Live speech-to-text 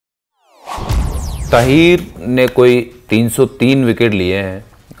ताहिर ने कोई 303 विकेट लिए हैं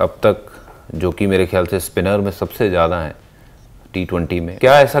अब तक, जो कि मेरे ख्याल से स्पिनर में सबसे ज़्यादा हैं T20 में।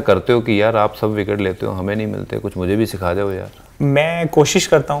 क्या ऐसा करते हो कि यार आप सब विकेट लेते हो, हमें नहीं मिलते, कुछ मुझे भी सिखा जाओ यार। मैं कोशिश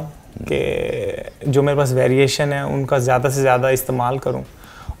करता हूँ कि जो मेरे पास वेरिएशन है उनका ज़्यादा से ज़्यादा इस्तेमाल करूँ।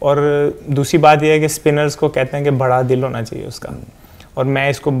 और दूसरी बात यह है कि स्पिनर्स को कहते हैं कि बड़ा दिल होना चाहिए उसका, और मैं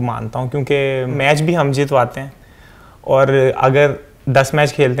इसको मानता हूँ क्योंकि मैच भी हम जितवाते हैं। और अगर 10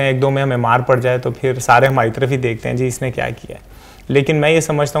 मैच खेलते हैं, 1-2 में हमें मार पड़ जाए तो फिर सारे हमारी तरफ ही देखते हैं जी इसने क्या किया है। लेकिन मैं ये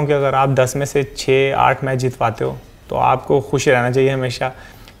समझता हूँ कि अगर आप 10 में से 6-8 मैच जितवाते हो तो आपको खुश रहना चाहिए हमेशा,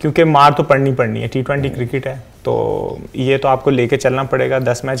 क्योंकि मार तो पड़नी है। T20 क्रिकेट है तो ये तो आपको लेके चलना पड़ेगा।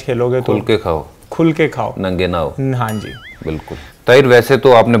 10 मैच खेलोगे तो खुल के खाओ, नंगे ना हो। हाँ जी बिल्कुल। ताहिर, वैसे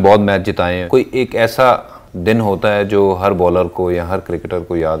तो आपने बहुत मैच जिताए हैं, कोई एक ऐसा दिन होता है जो हर बॉलर को या हर क्रिकेटर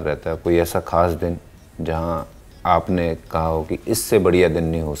को याद रहता है, कोई ऐसा खास दिन जहां आपने कहा हो कि इससे बढ़िया दिन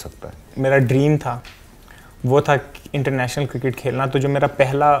नहीं हो सकता? मेरा ड्रीम था, वो था इंटरनेशनल क्रिकेट खेलना। तो जो मेरा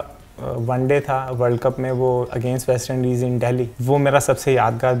पहला वनडे था वर्ल्ड कप में, वो अगेंस्ट वेस्ट इंडीज़ इन दिल्ली, वो मेरा सबसे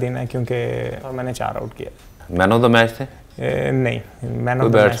यादगार दिन है क्योंकि मैंने 4 आउट किया। मैन ऑफ द मैच थे? नहीं, मैन ऑफ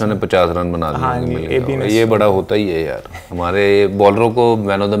द बैट्समैन ने 50 रन बना दिए। हाँ, ये बड़ा होता ही है यार, हमारे बॉलरों को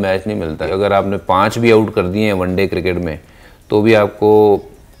मैन ऑफ द मैच नहीं मिलता। अगर आपने 5 भी आउट कर दिए हैं वनडे क्रिकेट में तो भी आपको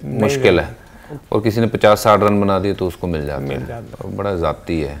मुश्किल है, और किसी ने 50-60 रन बना दिए तो उसको मिल जाता है। बड़ा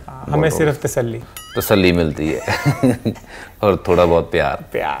जाती है, हमें सिर्फ तसल्ली मिलती है और थोड़ा बहुत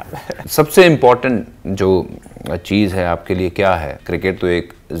प्यार। सबसे इम्पोर्टेंट जो चीज़ है आपके लिए क्या है? क्रिकेट तो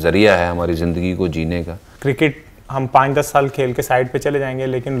एक जरिया है हमारी ज़िंदगी को जीने का। क्रिकेट हम 5-10 साल खेल के साइड पे चले जाएंगे,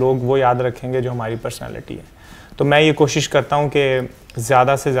 लेकिन लोग वो याद रखेंगे जो हमारी पर्सनालिटी है। तो मैं ये कोशिश करता हूँ कि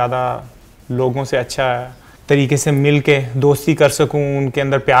ज़्यादा से ज़्यादा लोगों से अच्छा तरीके से मिल के दोस्ती कर सकूं, उनके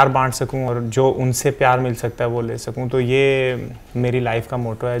अंदर प्यार बांट सकूं, और जो उनसे प्यार मिल सकता है वो ले सकूं। तो ये मेरी लाइफ का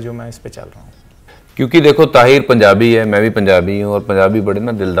मोटो है जो मैं इस पे चल रहा हूँ। क्योंकि देखो, ताहिर पंजाबी है, मैं भी पंजाबी हूँ, और पंजाबी बड़े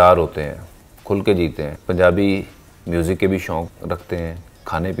ना दिलदार होते हैं, खुल के जीते हैं। पंजाबी म्यूज़िक के भी शौक़ रखते हैं,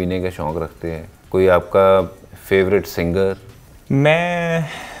 खाने पीने के शौक़ रखते हैं। कोई आपका फेवरेट सिंगर? मैं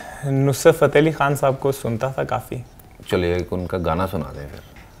नुसरत फ़तेह अली खान साहब को सुनता था काफ़ी। चलिए एक उनका गाना सुना दें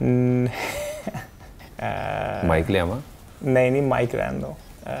फिर। माइक ले आवा? नहीं, माइक रहने दो।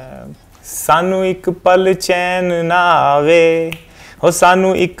 सानू एक पल चैन ना आवे, हो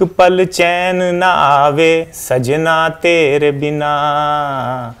सानू एक पल चैन ना आवे, सजना तेरे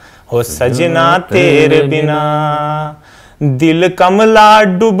बिना, हो सजना तेरे बिना, दिल कमला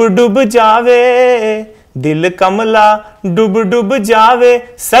डूब डूब जावे, दिल कमला डूब डूब जावे,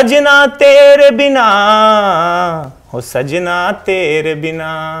 सजना तेरे बिना, हो सजना तेरे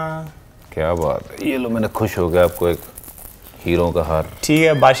बिना। क्या बात है, ये लो मैंने खुश हो गया, आपको एक हीरो का हार। ठीक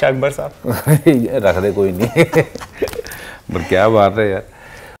है बादशाह अकबर साहब रख दे, कोई नहीं पर क्या बात है यार।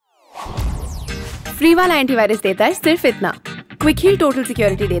 फ्री वाला एंटीवायरस देता है सिर्फ इतना। क्विक हील टोटल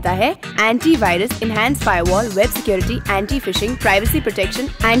सिक्योरिटी देता है antivirus, enhance firewall, web security, anti fishing, privacy protection,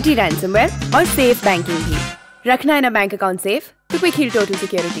 anti ransomware और सेफ बैंकिंग भी। रखना है ना बैंक अकाउंट सेफ तो क्विक हील टोटल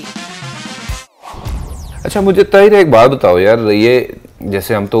सिक्योरिटी। अच्छा मुझे ताहिर एक बात बताओ यार, ये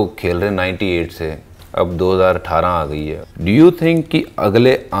जैसे हम तो खेल रहे हैं 98 से, अब 2018 आ गई है। डू यू थिंक कि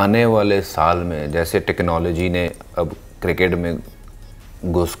अगले आने वाले साल में, जैसे टेक्नोलॉजी ने अब क्रिकेट में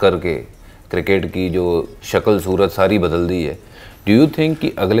घुस कर के क्रिकेट की जो शक्ल सूरत सारी बदल दी है, डू यू थिंक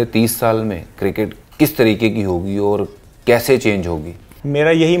कि अगले 30 साल में क्रिकेट किस तरीके की होगी और कैसे चेंज होगी?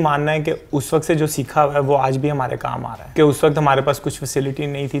 मेरा यही मानना है कि उस वक्त से जो सीखा हुआ है वो आज भी हमारे काम आ रहा है। कि उस वक्त हमारे पास कुछ फैसिलिटी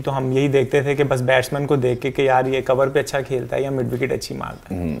नहीं थी तो हम यही देखते थे कि बस बैट्समैन को देख के कि यार ये कवर पे अच्छा खेलता है या मिड विकेट अच्छी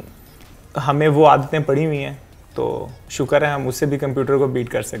मारता है। हमें वो आदतें पड़ी हुई हैं, तो शुक्र है हम उससे भी कंप्यूटर को बीट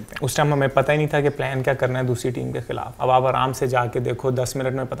कर सकते हैं। उस टाइम हमें पता ही नहीं था कि प्लान क्या करना है दूसरी टीम के खिलाफ। अब आप आराम से जाके देखो, 10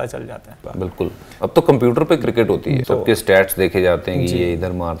 मिनट में पता चल जाता है। बिल्कुल, अब तो कंप्यूटर पे क्रिकेट होती है, सबके स्टैट्स देखे जाते हैं कि ये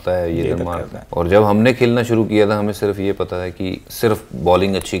इधर मारता है, ये इधर मारता है। और जब हमने खेलना शुरू किया था हमें सिर्फ ये पता है कि सिर्फ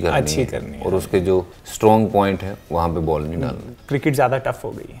बॉलिंग अच्छी करनी है और उसके जो स्ट्रॉन्ग पॉइंट है वहाँ पे बॉल नहीं डालना। क्रिकेट ज़्यादा टफ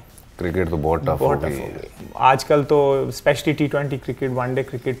हो गई है। क्रिकेट तो बहुत टफ हो गई। आजकल तो specially T20 cricket, one day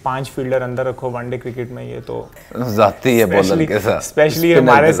cricket, 5 fielder अंदर रखो वनडे क्रिकेट में, ये तो जाती है बॉलर के साथ, स्पेशली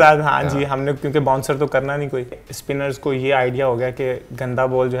हमारे साथ। हाँ जी, हमने क्योंकि बाउंसर तो करना नहीं कोई। स्पिनर्स को ये आइडिया हो गया कि गंदा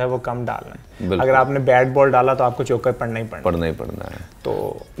बॉल जो है वो कम डालना है। अगर आपने बैट बॉल डाला तो आपको चौकर पड़ना ही पड़ना है।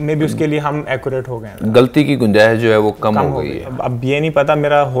 तो मे भी उसके लिए हम एक्यूरेट हो गए, गलती की गुंजाइश जो है वो कम हो गई है। अब ये नहीं पता,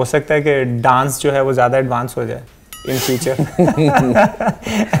 मेरा हो सकता है कि डांस जो है वो ज़्यादा एडवांस हो जाए इन फ्यूचर।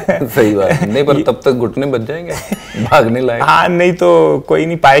 सही बात नहीं, पर तब तक घुटने बच जाएंगे भागने लायक। हाँ नहीं तो कोई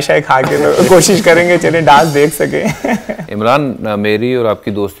नहीं, पाए शाय खा के तो कोशिश करेंगे चले डांस देख सके। इमरान, मेरी और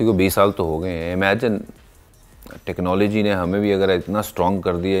आपकी दोस्ती को 20 साल तो हो गए हैं। इमेजिन टेक्नोलॉजी ने हमें भी अगर इतना स्ट्रॉन्ग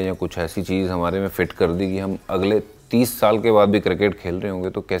कर दिया या कुछ ऐसी चीज़ हमारे में फिट कर दी कि हम अगले 30 साल के बाद भी क्रिकेट खेल रहे होंगे,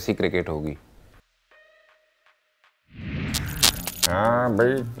 तो कैसी क्रिकेट होगी? हाँ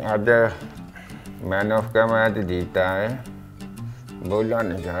भाई, आज मैन ऑफ द मैच जीता है। बोला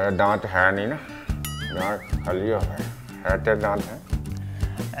नहीं जा रहा, दांत है नहीं ना, दांत खाली है तो दांत है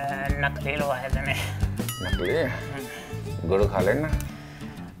नकली लो है तने। नकली है? गुड़ खा लेना।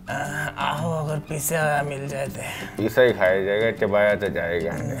 आहो, अगर पिसा मिल जाए तो पिसा ही खाया जाएगा, चबाया तो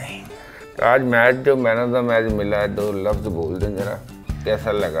जाएगा नहीं। तो आज मैच जो मैन ऑफ द मैच मिला है, 2 लफ्ज बोल दें जरा,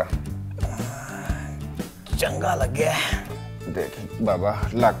 कैसा लगा? चंगा लग गया। देख बाबा,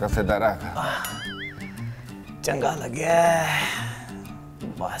 लाका से दरा का चंगा लग गया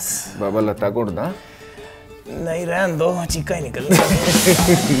बस। बाबा लता घुटदा नहीं, रहन दो, चीका ही निकल